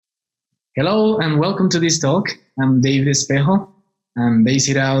Hello and welcome to this talk. I'm David Espejo. I'm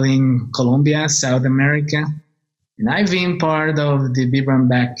based out in Colombia, South America, and I've been part of the VMworld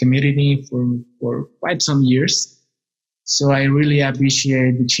back community for quite some years. So I really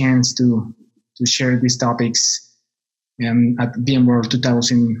appreciate the chance to share these topics at VMworld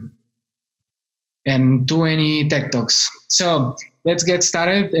 2020 Tech Talks. So let's get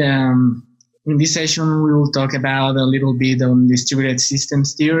started. In this session, we will talk about a little bit on distributed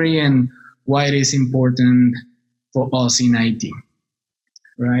systems theory and why it is important for us in IT,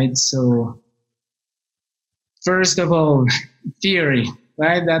 right? So first of all, theory,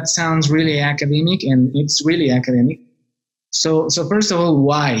 right? That sounds really academic, and it's really academic. So first of all,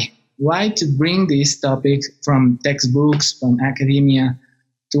 why? Why to bring this topic from textbooks, from academia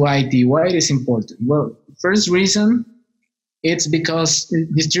to IT? Why it is important? Well, first reason, it's because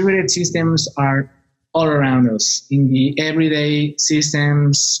distributed systems are all around us in the everyday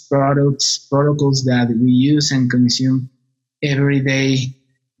systems, products, protocols that we use and consume every day.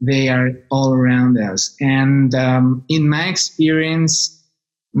 They are all around us. And in my experience,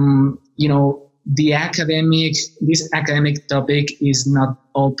 this academic topic is not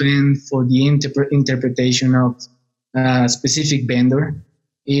open for the interpretation of a specific vendor.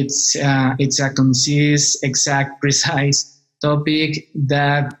 It's a concise, exact, precise topic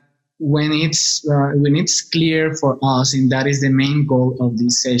that when it's clear for us, and that is the main goal of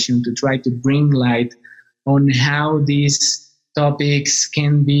this session, to try to bring light on how these topics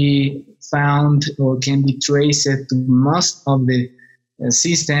can be found or can be traced to most of the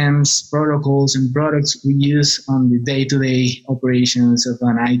systems, protocols, and products we use on the day-to-day operations of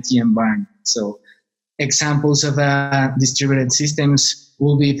an IT environment. So examples of distributed systems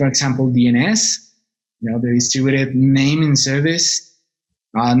will be, for example, DNS, the distributed naming service,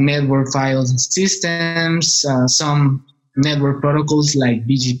 network file systems, some network protocols like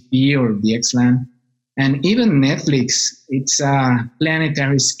BGP or VXLAN, and even Netflix. It's a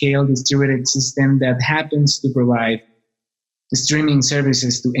planetary scale distributed system that happens to provide streaming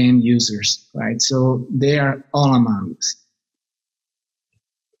services to end users, right? So they are all among us.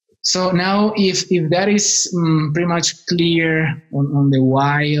 So now, if that is pretty much clear on the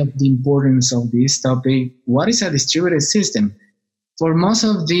why of the importance of this topic, what is a distributed system? For most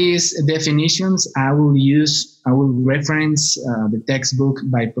of these definitions, I will reference the textbook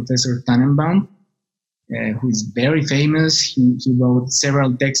by Professor Tannenbaum, who is very famous. He wrote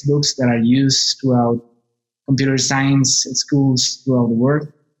several textbooks that are used throughout computer science schools throughout the world.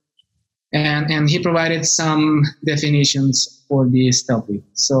 And he provided some definitions for this topic.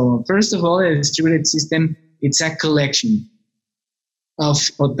 So first of all, a distributed system, it's a collection of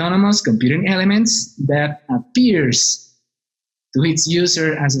autonomous computing elements that appears to its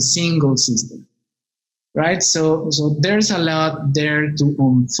user as a single system, right? So there's a lot there to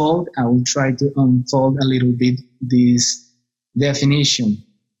unfold. I will try to unfold a little bit this definition.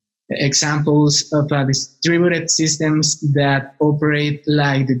 Examples of distributed systems that operate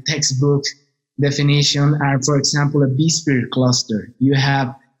like the textbook definition are, for example, a vSphere cluster. You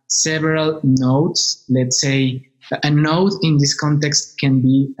have several nodes. Let's say a node in this context can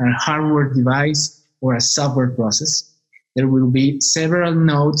be a hardware device or a software process. There will be several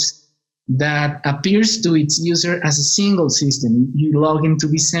nodes that appears to its user as a single system. You log into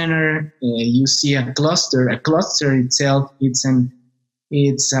vCenter, you see a cluster. A cluster itself, it's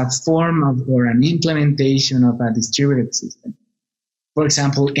a form of or an implementation of a distributed system. For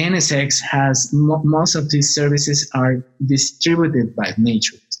example, NSX has most of these services are distributed by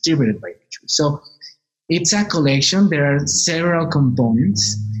nature. So it's a collection. There are several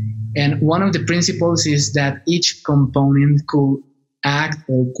components. And one of the principles is that each component could act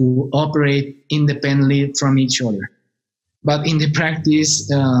or could operate independently from each other. But in the practice,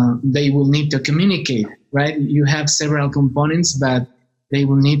 they will need to communicate, right? You have several components, but they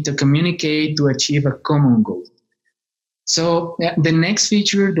will need to communicate to achieve a common goal. So the next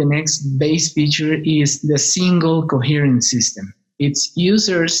base feature is the single coherent system. Its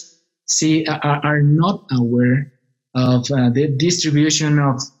users are not aware of the distribution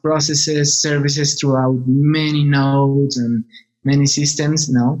of processes, services throughout many nodes and many systems.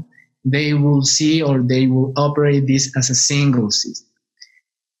 No, they will see or they will operate this as a single system.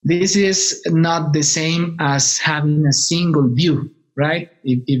 This is not the same as having a single view, right?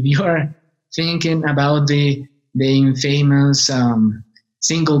 If you are thinking about the infamous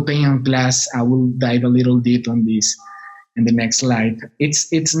single pane of glass, I will dive a little deep on this in the next slide.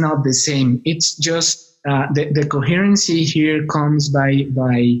 It's not the same. It's just the coherency here comes by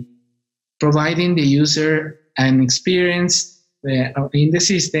providing the user an experience in the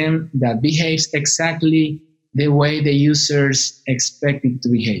system that behaves exactly the way the users expect it to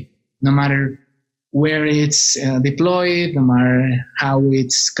behave. no matter where it's deployed, no matter how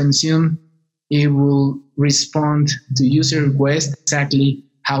it's consumed, it will respond to user requests exactly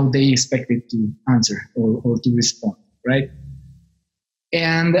how they expect it to answer or to respond, right?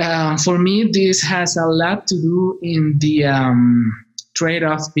 And for me, this has a lot to do in the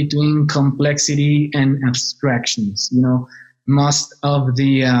trade-off between complexity and abstractions. You know, most of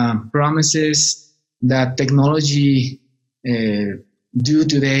the promises that technology do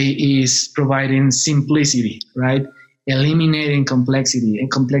today is providing simplicity, right? Eliminating complexity, and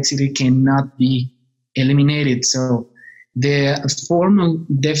complexity cannot be eliminated. So the formal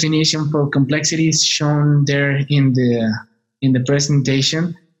definition for complexity is shown there in the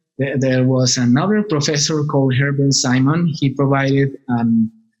presentation. There was another professor called Herbert Simon. He provided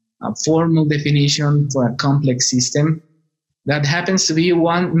a formal definition for a complex system that happens to be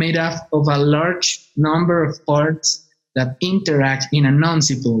one made up of a large number of parts that interact in a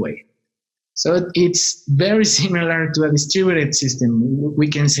non-simple way. So it's very similar to a distributed system. We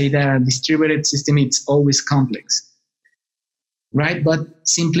can say that a distributed system is always complex, right? But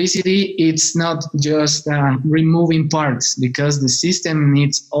simplicity, it's not just removing parts, because the system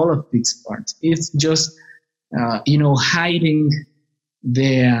needs all of its parts. It's just hiding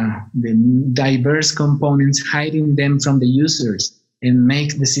the diverse components, hiding them from the users, and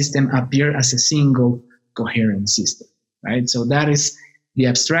make the system appear as a single coherent system, right? So that is the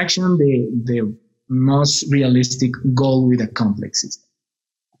abstraction, the most realistic goal with a complex system.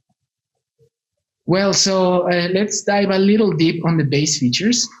 Well, so let's dive a little deep on the base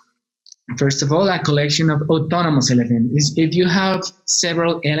features. First of all, a collection of autonomous elements. If you have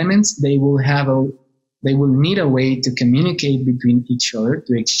several elements, they will need a way to communicate between each other,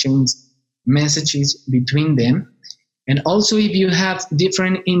 to exchange messages between them. And also, if you have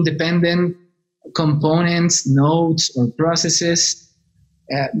different independent components, nodes, or processes,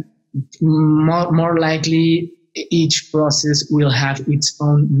 more likely each process will have its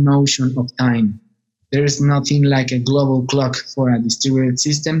own notion of time. There is nothing like a global clock for a distributed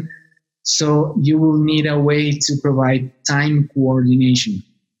system, so you will need a way to provide time coordination.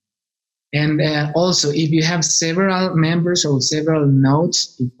 And also, if you have several members or several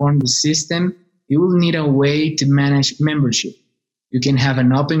nodes to form the system, you will need a way to manage membership. You can have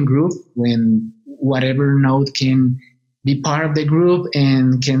an open group when whatever node can be part of the group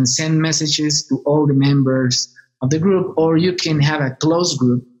and can send messages to all the members of the group, or you can have a closed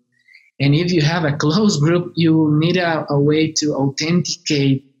group. And if you have a closed group, you will need a way to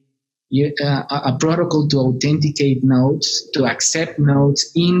authenticate, a protocol to authenticate nodes, to accept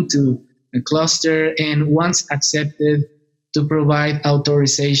nodes into a cluster, and once accepted, to provide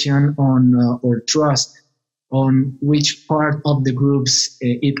authorization on or trust on which part of the groups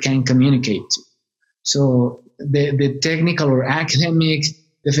it can communicate to. So the technical or academic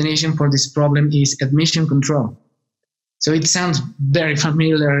definition for this problem is admission control. So it sounds very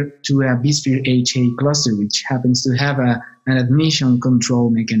familiar to a vSphere HA cluster, which happens to have an admission control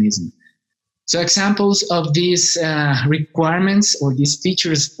mechanism. So examples of these requirements or these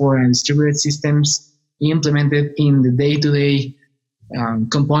features for distributed systems implemented in the day-to-day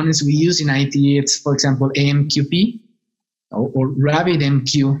components we use in IT, it's, for example, AMQP or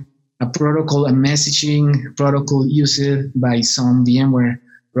RabbitMQ, a protocol, a messaging protocol used by some VMware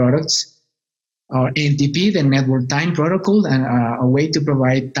products. Or NTP, the Network Time Protocol, and a way to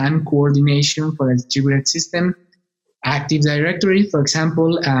provide time coordination for a distributed system. Active Directory, for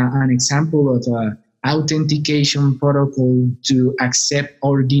example, an example of an authentication protocol to accept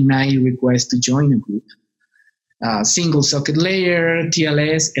or deny requests to join a group. Single socket layer,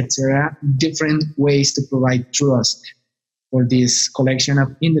 TLS, etc. Different ways to provide trust for this collection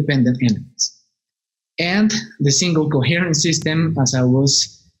of independent elements. And the single coherent system, as I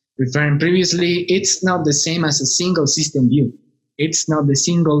was referring previously, it's not the same as a single system view. It's not the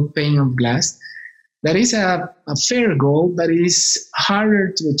single pane of glass. That is a fair goal, but it is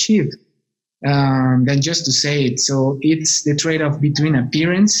harder to achieve than just to say it. So it's the trade-off between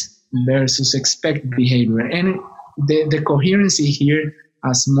appearance versus expected behavior. And the coherency here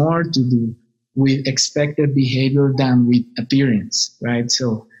has more to do with expected behavior than with appearance, right?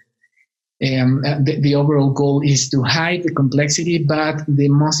 So the overall goal is to hide the complexity, but the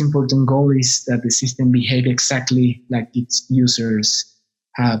most important goal is that the system behave exactly like its users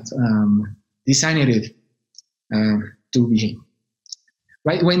have designed it to behave.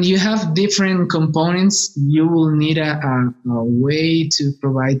 Right? When you have different components, you will need a way to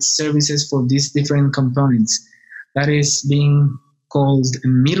provide services for these different components. That is being called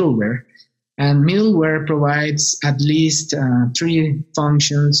middleware. And middleware provides at least 3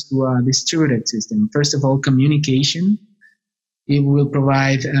 functions to a distributed system. First of all, communication. It will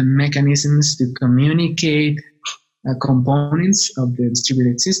provide mechanisms to communicate components of the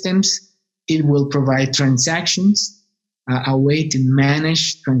distributed systems. It will provide transactions, a way to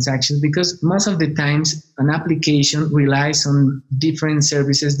manage transactions, because most of the times an application relies on different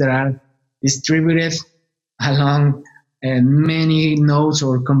services that are distributed along many nodes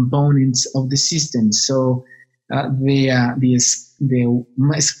or components of the system. So the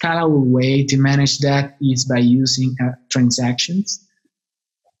scalable way to manage that is by using transactions.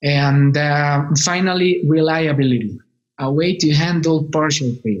 And finally, reliability, a way to handle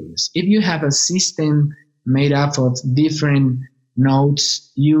partial failures. If you have a system made up of different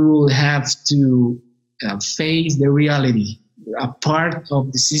nodes, you will have to face the reality. A part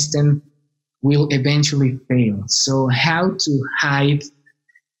of the system will eventually fail. So how to hide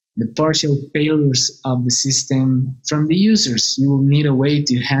the partial failures of the system from the users? You will need a way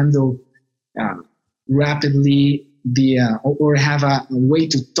to handle rapidly or have a way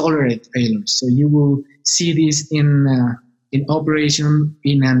to tolerate failures. So you will see this in operation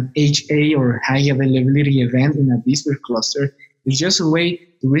in an HA or high availability event in a Disper cluster. It's just a way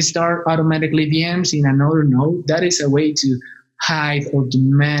to restart automatically VMs in another node. That is a way to hide or to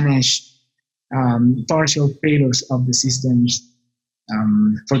manage partial failures of the systems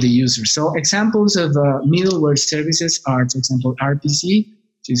for the user. So examples of middleware services are, for example, RPC,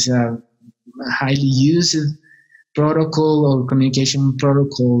 which is a highly used protocol or communication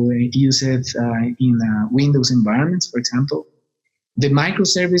protocol used in Windows environments, for example. The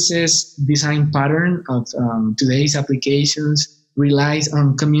microservices design pattern of today's applications relies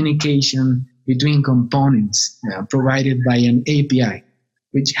on communication between components provided by an API,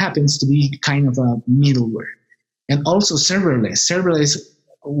 which happens to be kind of a middleware. And also serverless. Serverless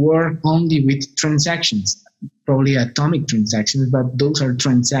work only with transactions, probably atomic transactions, but those are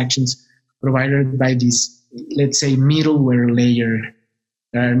transactions provided by this, let's say, middleware layer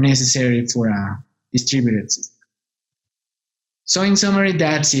that are necessary for a distributed system. So in summary,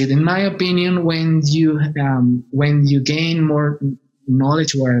 that's it. In my opinion, when you gain more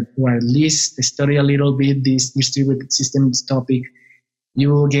knowledge or at least study a little bit this distributed systems topic, you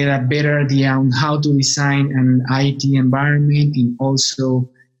will get a better idea on how to design an IT environment, and also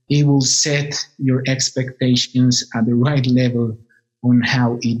it will set your expectations at the right level on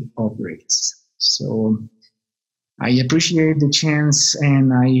how it operates. So I appreciate the chance,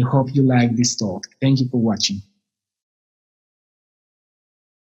 and I hope you like this talk. Thank you for watching.